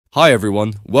Hi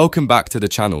everyone, welcome back to the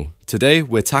channel. Today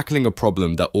we're tackling a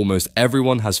problem that almost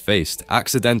everyone has faced,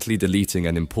 accidentally deleting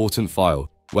an important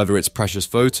file. Whether it's precious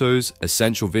photos,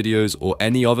 essential videos, or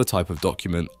any other type of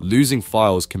document, losing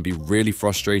files can be really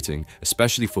frustrating,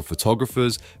 especially for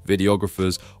photographers,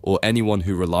 videographers, or anyone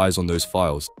who relies on those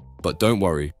files. But don't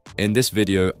worry, in this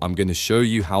video I'm going to show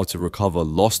you how to recover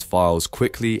lost files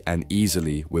quickly and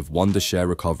easily with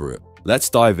Wondershare Recoverit. Let's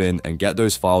dive in and get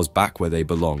those files back where they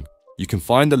belong. You can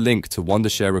find the link to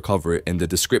Wondershare Recoverit in the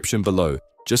description below.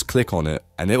 Just click on it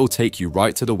and it will take you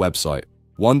right to the website.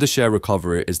 Wondershare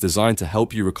Recoverit is designed to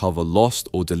help you recover lost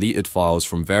or deleted files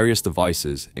from various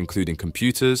devices, including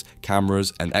computers,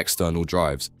 cameras, and external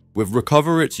drives. With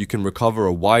Recoverit, you can recover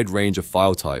a wide range of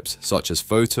file types, such as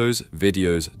photos,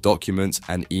 videos, documents,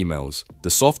 and emails. The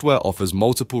software offers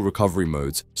multiple recovery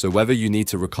modes, so whether you need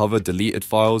to recover deleted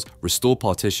files, restore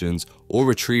partitions, or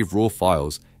retrieve raw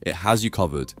files, it has you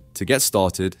covered. To get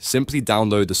started, simply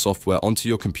download the software onto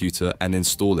your computer and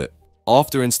install it.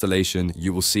 After installation,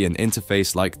 you will see an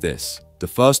interface like this. The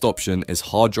first option is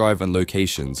hard drive and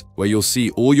locations, where you'll see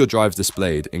all your drives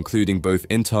displayed, including both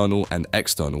internal and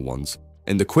external ones.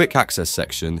 In the quick access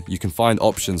section, you can find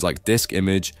options like disk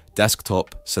image,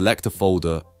 desktop, select a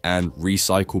folder, and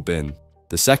recycle bin.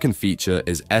 The second feature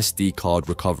is SD card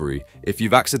recovery. If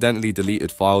you've accidentally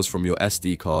deleted files from your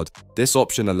SD card, this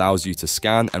option allows you to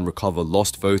scan and recover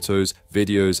lost photos,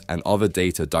 videos, and other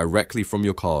data directly from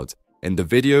your card. In the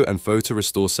video and photo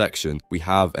restore section, we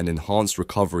have an enhanced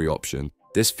recovery option.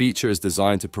 This feature is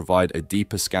designed to provide a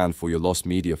deeper scan for your lost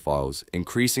media files,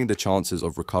 increasing the chances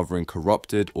of recovering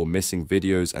corrupted or missing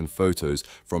videos and photos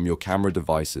from your camera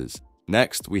devices.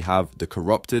 Next, we have the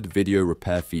corrupted video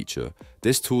repair feature.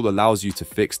 This tool allows you to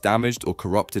fix damaged or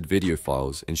corrupted video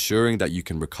files, ensuring that you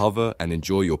can recover and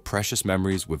enjoy your precious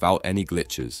memories without any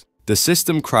glitches. The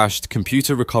system crashed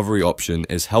computer recovery option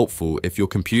is helpful if your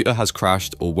computer has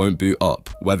crashed or won't boot up,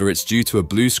 whether it's due to a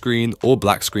blue screen or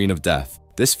black screen of death.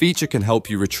 This feature can help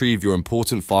you retrieve your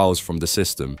important files from the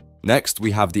system. Next,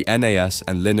 we have the NAS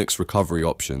and Linux recovery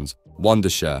options.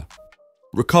 Wondershare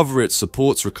Recoverit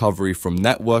supports recovery from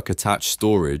network-attached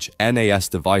storage (NAS)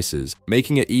 devices,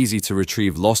 making it easy to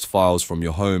retrieve lost files from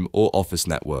your home or office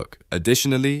network.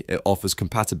 Additionally, it offers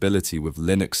compatibility with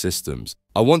Linux systems.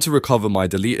 I want to recover my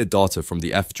deleted data from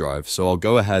the F drive, so I'll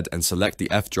go ahead and select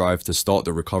the F drive to start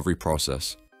the recovery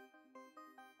process.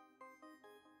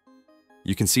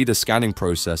 You can see the scanning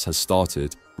process has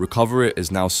started. Recoverit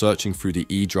is now searching through the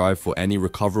E drive for any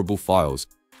recoverable files.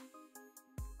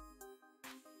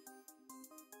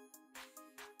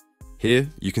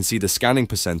 Here, you can see the scanning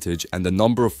percentage and the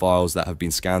number of files that have been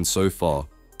scanned so far.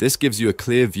 This gives you a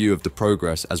clear view of the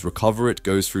progress as Recoverit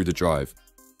goes through the drive.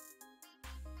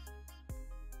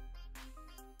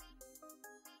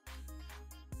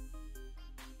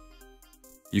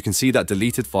 You can see that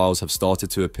deleted files have started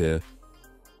to appear.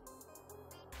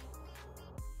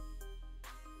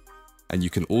 And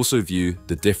you can also view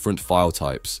the different file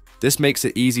types. This makes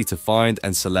it easy to find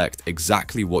and select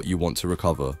exactly what you want to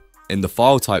recover. In the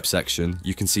file type section,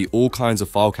 you can see all kinds of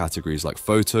file categories like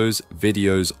photos,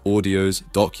 videos, audios,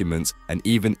 documents, and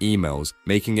even emails,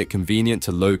 making it convenient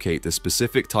to locate the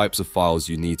specific types of files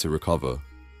you need to recover.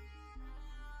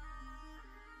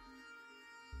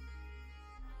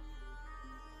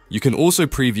 You can also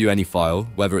preview any file,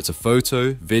 whether it's a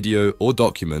photo, video, or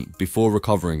document, before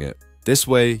recovering it. This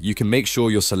way, you can make sure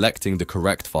you're selecting the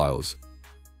correct files.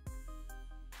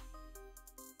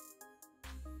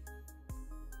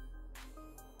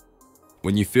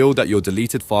 When you feel that your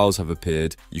deleted files have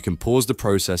appeared, you can pause the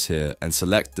process here and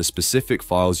select the specific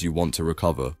files you want to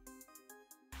recover.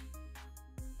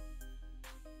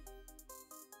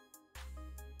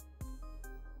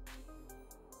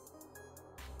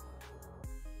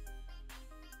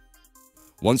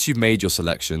 Once you've made your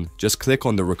selection, just click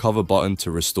on the Recover button to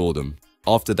restore them.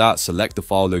 After that, select the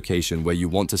file location where you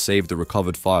want to save the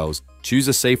recovered files. Choose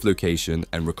a safe location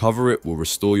and Recoverit will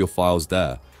restore your files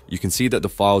there. You can see that the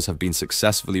files have been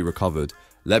successfully recovered.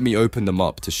 Let me open them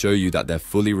up to show you that they're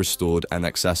fully restored and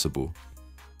accessible.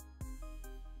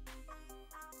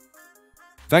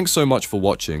 Thanks so much for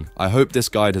watching. I hope this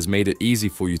guide has made it easy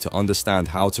for you to understand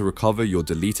how to recover your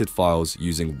deleted files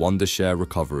using Wondershare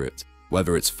Recoverit.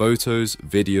 Whether it's photos,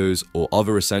 videos, or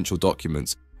other essential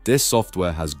documents, this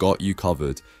software has got you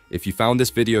covered. If you found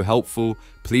this video helpful,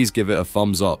 please give it a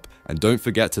thumbs up and don't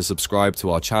forget to subscribe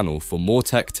to our channel for more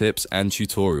tech tips and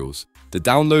tutorials. The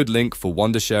download link for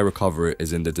Wondershare Recoverit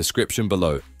is in the description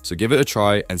below, so give it a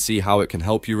try and see how it can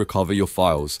help you recover your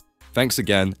files. Thanks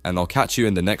again, and I'll catch you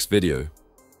in the next video.